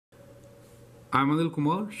I'm Anil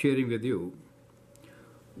Kumar sharing with you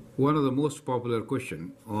one of the most popular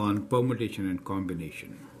questions on permutation and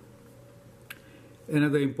combination.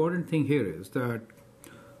 Another important thing here is that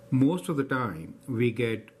most of the time we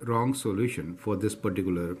get wrong solution for this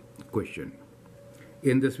particular question.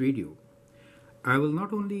 In this video, I will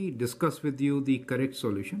not only discuss with you the correct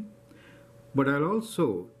solution, but I'll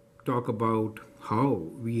also talk about how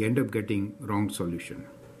we end up getting wrong solution.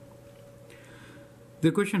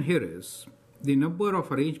 The question here is the number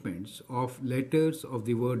of arrangements of letters of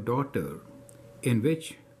the word daughter in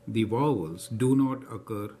which the vowels do not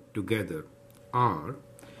occur together are.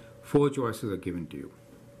 4 choices are given to you.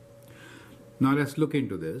 Now let's look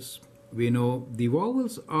into this. We know the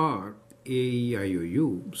vowels are A, E, I, O,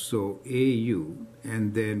 U. So A, U,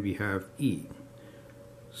 and then we have E.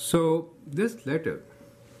 So this letter,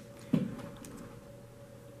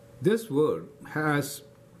 this word has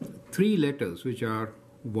 3 letters which are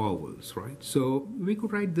vowels, right? So we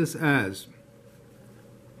could write this as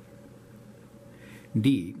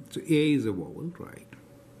D. So A is a vowel, right?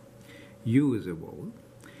 U is a vowel.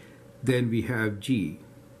 Then we have G,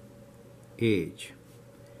 H,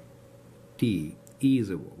 T, E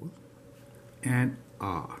is a vowel, and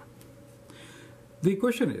R. The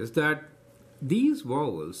question is that these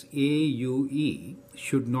vowels A, U, E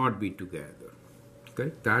should not be together.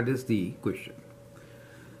 Okay, that is the question.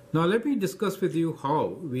 Now let me discuss with you how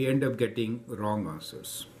we end up getting wrong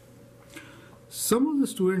answers. Some of the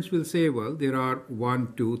students will say, well, there are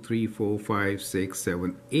 1, 2, 3, 4, 5, 6,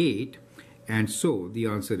 7, 8, and so the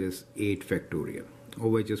answer is 8 factorial, or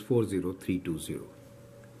which is 40320.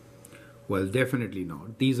 Well, definitely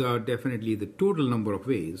not. These are definitely the total number of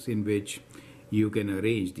ways in which you can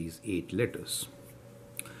arrange these 8 letters.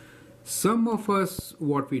 Some of us,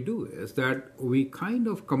 what we do is that we kind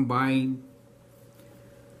of combine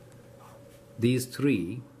these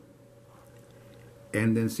 3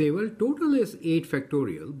 and then say, well, total is 8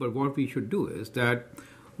 factorial, but what we should do is that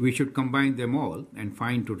we should combine them all and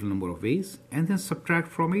find total number of ways and then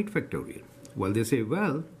subtract from 8 factorial. Well, they say,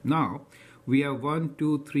 well, now we have 1,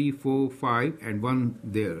 2, 3, 4, 5 and 1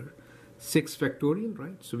 there, 6 factorial,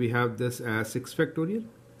 right? So we have this as 6 factorial.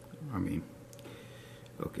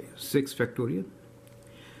 Okay, 6 factorial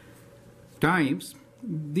times,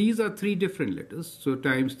 these are 3 different letters, so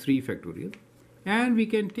times 3 factorial, and we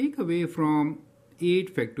can take away from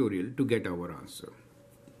 8 factorial to get our answer.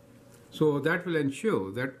 So that will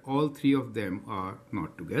ensure that all 3 of them are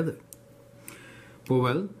not together.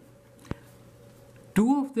 Well,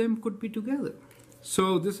 2 of them could be together.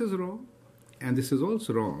 So this is wrong, and this is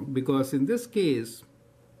also wrong, because in this case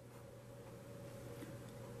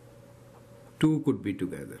 2 could be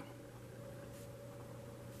together.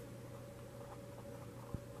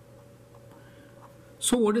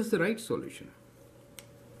 So what is the right solution?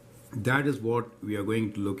 That is what we are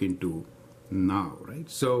going to look into now, right?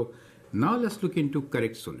 So now let's look into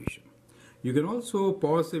correct solution. You can also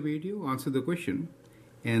pause the video, answer the question,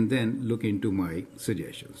 and then look into my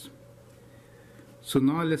suggestions. So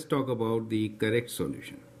now let's talk about the correct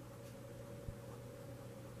solution.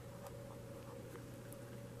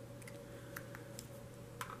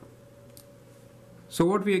 So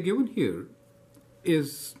what we are given here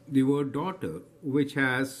is the word daughter, which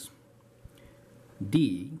has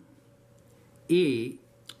D. A,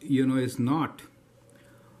 is not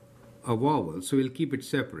a vowel, so we'll keep it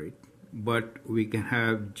separate, but we can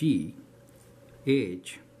have G,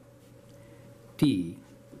 H, T,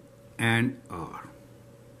 and R.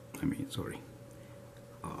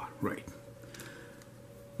 R, right.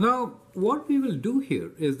 Now, what we will do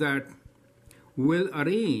here is that we'll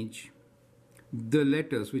arrange the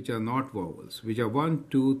letters which are not vowels, which are 1,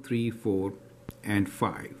 2, 3, 4, and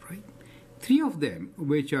 5, right? 3 of them,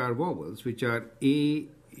 which are vowels, which are A,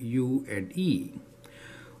 U, and E,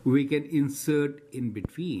 we can insert in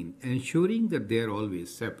between, ensuring that they are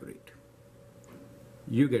always separate.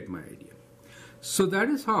 You get my idea. So that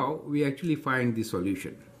is how we actually find the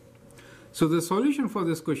solution. So the solution for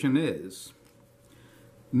this question is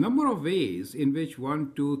number of ways in which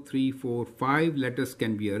 1, 2, 3, 4, 5 letters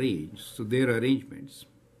can be arranged. So their arrangements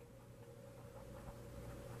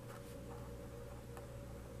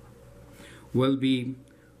will be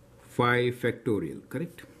 5 factorial,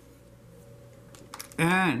 correct?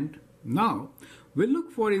 And now we'll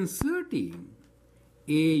look for inserting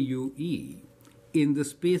A, U, E in the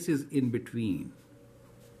spaces in between.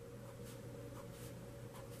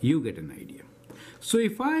 You get an idea. So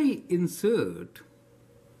if I insert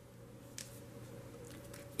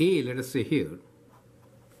A, let us say here,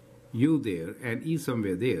 U there, and E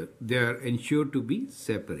somewhere there, they are ensured to be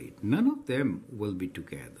separate. None of them will be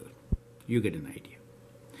together. You get an idea.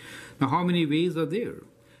 Now, how many ways are there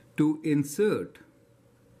to insert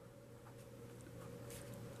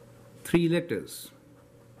 3 letters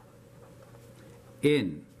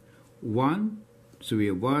in one? So we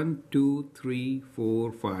have 1, 2, 3,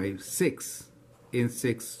 4, 5, 6 in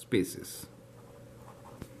 6 spaces.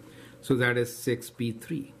 So that is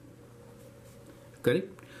 6p3.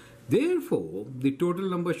 Correct? Therefore, the total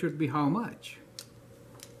number should be how much?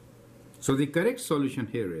 So the correct solution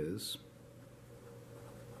here is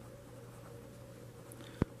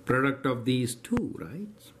product of these two,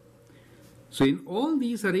 right? So in all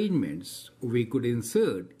these arrangements, we could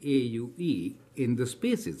insert AUE in the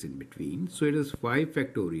spaces in between. So it is 5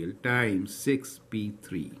 factorial times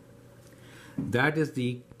 6p3. That is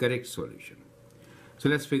the correct solution. So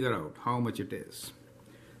let's figure out how much it is.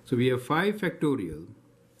 So we have 5 factorial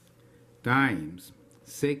times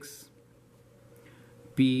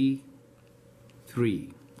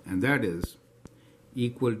 6p3, and that is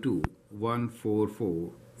equal to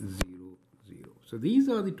 14400. So these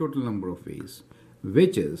are the total number of ways,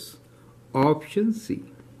 which is option C.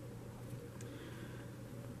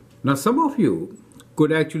 Now some of you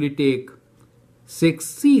could actually take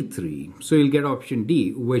 6C3, so you'll get option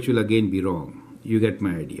D, which will again be wrong. You get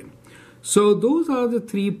my idea. So those are the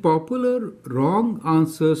 3 popular wrong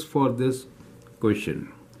answers for this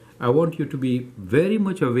question. I want you to be very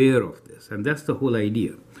much aware of this, and that's the whole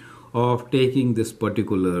idea of taking this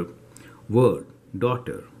particular word,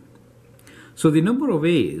 daughter. So the number of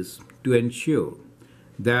ways to ensure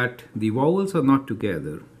that the vowels are not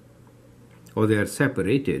together or they are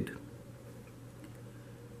separated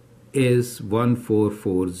is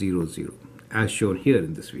 14400, as shown here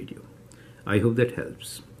in this video. I hope that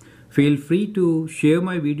helps. Feel free to share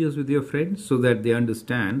my videos with your friends so that they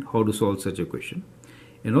understand how to solve such a question,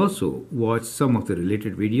 and also watch some of the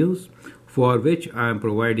related videos for which I am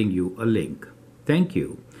providing you a link. Thank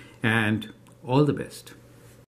you and all the best.